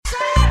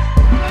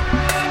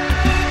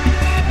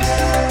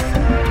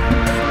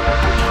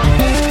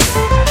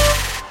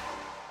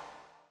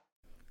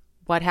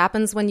What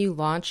happens when you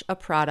launch a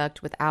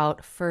product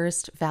without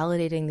first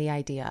validating the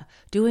idea,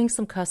 doing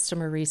some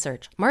customer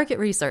research, market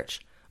research?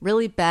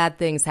 Really bad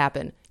things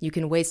happen. You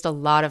can waste a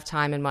lot of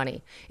time and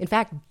money. In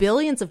fact,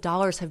 billions of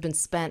dollars have been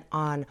spent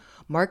on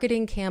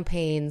marketing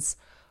campaigns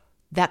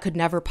that could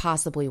never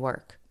possibly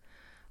work.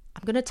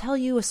 I'm going to tell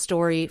you a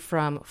story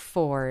from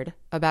Ford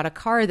about a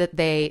car that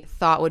they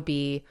thought would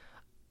be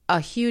a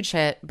huge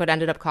hit, but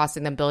ended up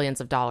costing them billions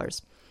of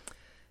dollars.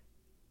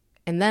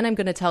 And then I'm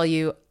going to tell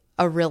you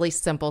a really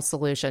simple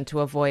solution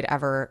to avoid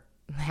ever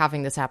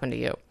having this happen to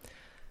you.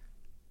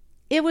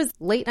 It was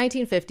late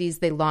 1950s.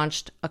 They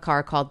launched a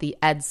car called the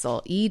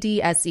Edsel,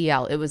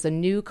 E-D-S-E-L. It was a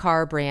new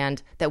car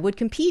brand that would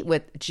compete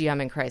with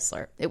GM and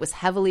Chrysler. It was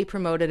heavily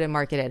promoted and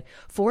marketed.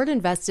 Ford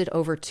invested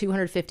over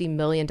 $250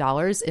 million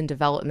in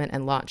development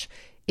and launch.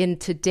 In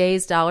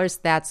today's dollars,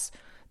 that's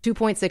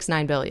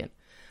 $2.69 billion.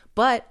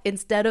 But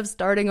instead of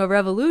starting a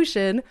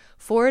revolution,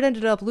 Ford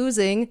ended up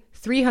losing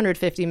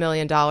 $350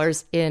 million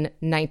in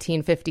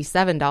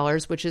 1957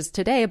 dollars, which is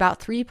today about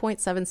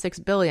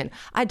 $3.76 billion.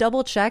 I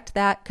double checked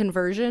that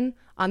conversion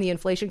on the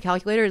inflation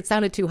calculator. It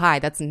sounded too high.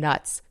 That's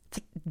nuts.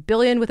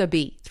 Billion with a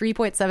B,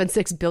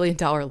 $3.76 billion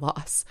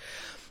loss.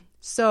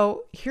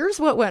 So here's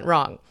what went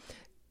wrong.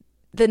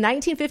 The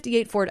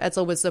 1958 Ford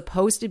Edsel was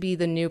supposed to be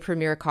the new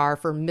premier car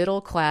for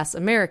middle-class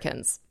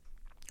Americans.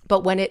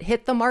 But when it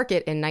hit the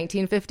market in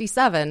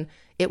 1957,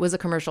 it was a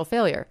commercial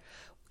failure.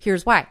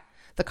 Here's why.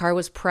 The car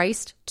was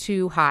priced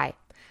too high.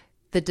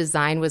 The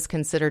design was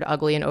considered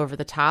ugly and over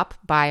the top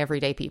by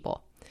everyday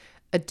people.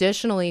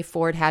 Additionally,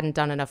 Ford hadn't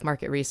done enough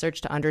market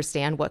research to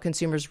understand what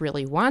consumers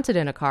really wanted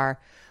in a car,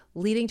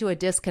 leading to a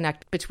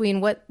disconnect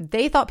between what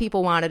they thought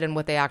people wanted and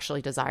what they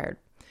actually desired.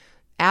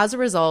 As a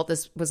result,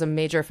 this was a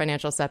major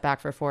financial setback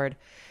for Ford.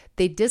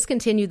 They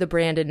discontinued the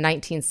brand in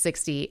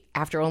 1960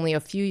 after only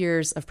a few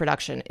years of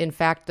production. In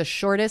fact, the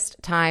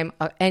shortest time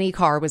any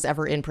car was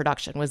ever in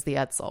production was the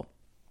Edsel.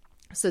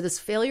 So this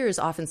failure is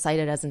often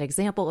cited as an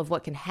example of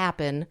what can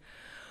happen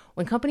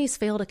when companies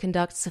fail to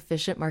conduct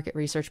sufficient market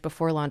research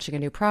before launching a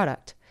new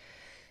product.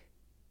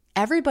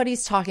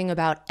 Everybody's talking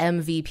about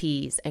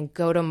MVPs and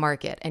go to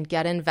market and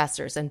get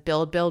investors and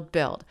build.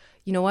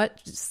 You know what?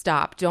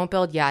 Stop. Don't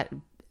build yet.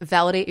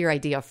 Validate your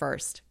idea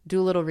first. Do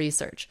a little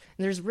research.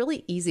 And there's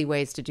really easy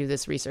ways to do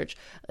this research.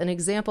 An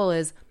example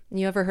is,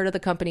 you ever heard of the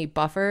company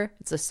Buffer?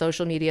 It's a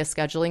social media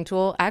scheduling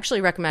tool. I actually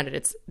recommend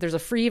it. There's a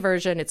free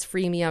version. It's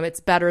freemium. It's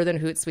better than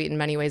Hootsuite in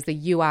many ways.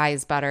 The UI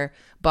is better.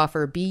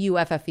 Buffer,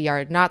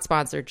 B-U-F-F-E-R, not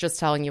sponsored, just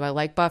telling you I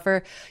like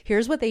Buffer.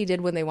 Here's what they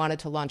did when they wanted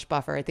to launch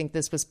Buffer. I think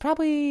this was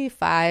probably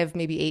 5,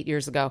 maybe 8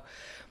 years ago.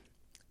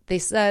 They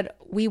said,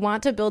 we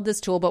want to build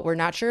this tool, but we're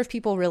not sure if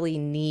people really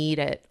need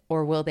it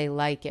or will they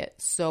like it.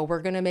 So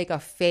we're going to make a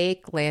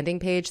fake landing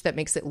page that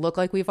makes it look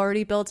like we've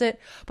already built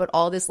it. But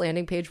all this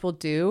landing page will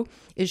do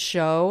is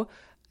show,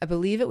 I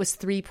believe it was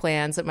 3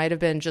 plans. It might have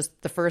been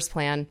just the first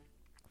plan.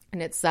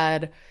 And it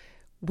said,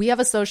 we have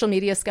a social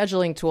media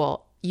scheduling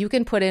tool. You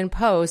can put in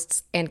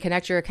posts and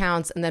connect your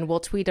accounts, and then we'll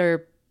tweet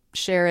or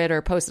share it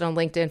or post it on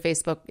LinkedIn,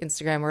 Facebook,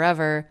 Instagram,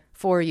 wherever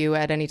for you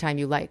at any time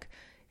you like.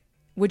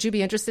 Would you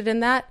be interested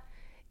in that?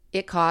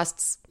 It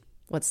costs,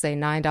 let's say,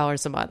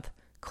 $9 a month.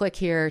 Click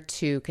here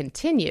to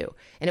continue.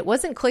 And it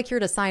wasn't click here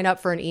to sign up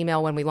for an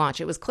email when we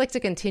launch. It was click to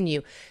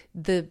continue.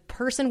 The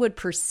person would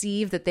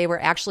perceive that they were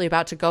actually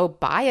about to go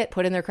buy it,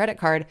 put in their credit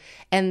card.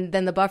 And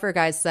then the Buffer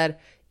guys said,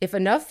 if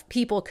enough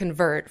people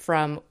convert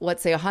from,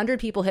 let's say 100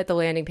 people hit the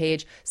landing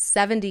page,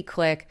 70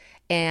 click,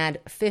 and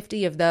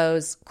 50 of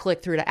those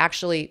click through to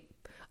actually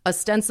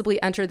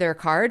ostensibly enter their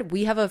card,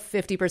 we have a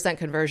 50%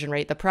 conversion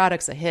rate. The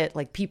product's a hit,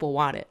 like people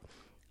want it.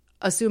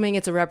 Assuming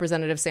it's a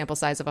representative sample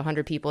size of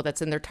 100 people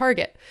that's in their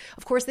target.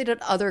 Of course, they did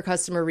other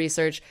customer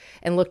research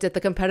and looked at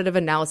the competitive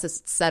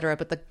analysis, et cetera.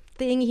 But the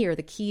thing here,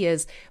 the key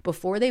is,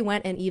 before they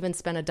went and even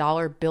spent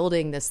 $1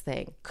 building this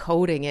thing,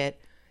 coding it,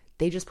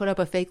 they just put up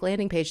a fake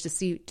landing page to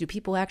see, do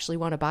people actually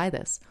want to buy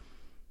this?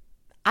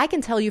 I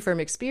can tell you from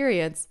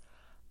experience,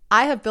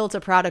 I have built a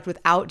product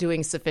without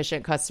doing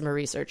sufficient customer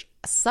research,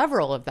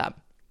 several of them.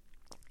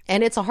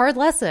 And it's a hard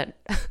lesson.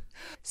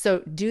 So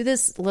do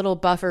this little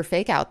Buffer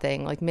fake out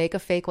thing, like make a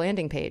fake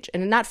landing page,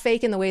 and not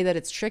fake in the way that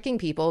it's tricking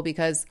people,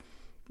 because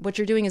what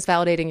you're doing is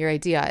validating your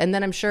idea. And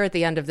then I'm sure at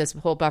the end of this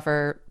whole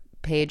Buffer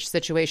page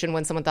situation,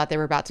 when someone thought they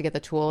were about to get the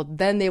tool,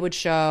 then they would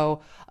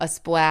show a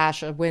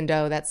splash, a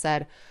window that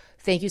said,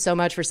 thank you so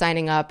much for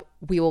signing up.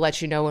 We will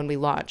let you know when we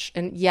launch.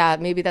 And yeah,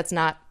 maybe that's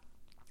not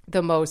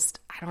the most,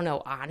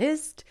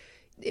 honest.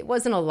 It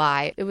wasn't a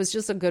lie. It was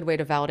just a good way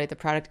to validate the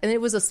product. And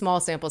it was a small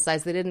sample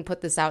size. They didn't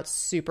put this out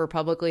super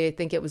publicly. I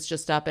think it was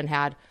just up and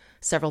had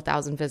several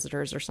thousand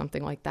visitors or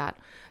something like that.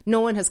 No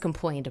one has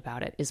complained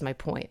about it, is my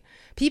point.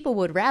 People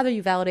would rather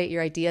you validate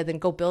your idea than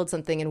go build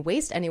something and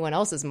waste anyone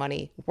else's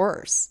money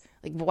worse.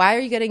 Like, why are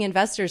you getting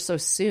investors so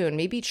soon?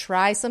 Maybe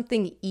try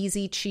something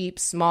easy, cheap,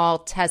 small,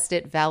 test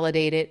it,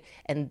 validate it,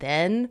 and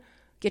then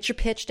get your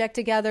pitch deck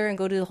together and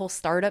go do the whole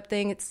startup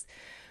thing.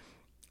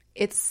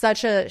 It's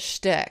such a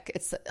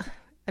shtick.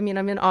 I'm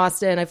in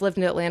Austin. I've lived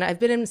in Atlanta. I've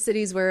been in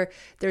cities where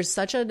there's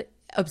such an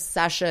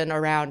obsession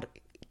around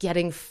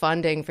getting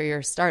funding for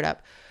your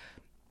startup.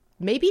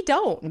 Maybe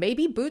don't.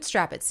 Maybe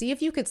bootstrap it. See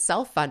if you could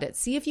self-fund it.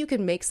 See if you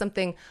can make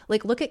something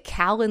like, look at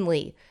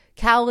Calendly.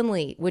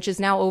 Calendly, which is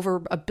now over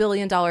 $1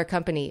 billion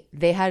company.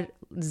 They had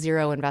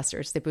 0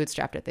 investors. They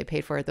bootstrapped it. They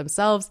paid for it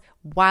themselves.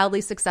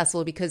 Wildly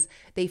successful because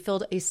they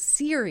filled a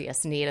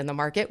serious need in the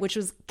market, which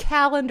was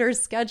calendar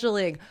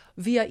scheduling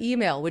via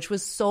email, which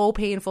was so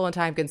painful and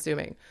time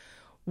consuming.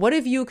 What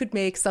if you could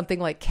make something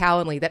like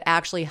Calendly that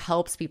actually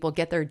helps people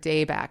get their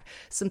day back?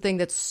 Something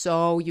that's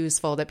so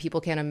useful that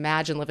people can't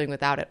imagine living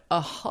without it.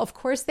 Oh, of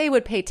course, they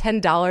would pay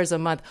 $10 a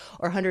month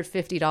or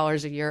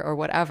 $150 a year or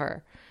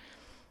whatever.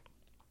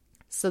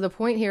 So the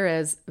point here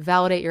is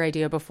validate your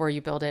idea before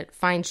you build it.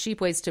 Find cheap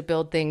ways to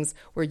build things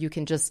where you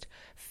can just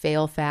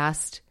fail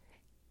fast,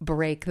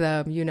 break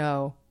them,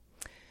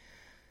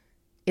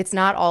 It's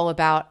not all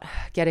about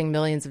getting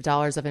millions of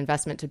dollars of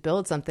investment to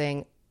build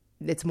something.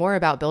 It's more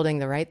about building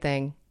the right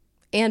thing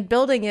and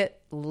building it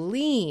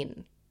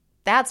lean.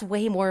 That's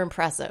way more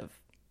impressive.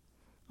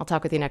 I'll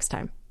talk with you next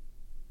time.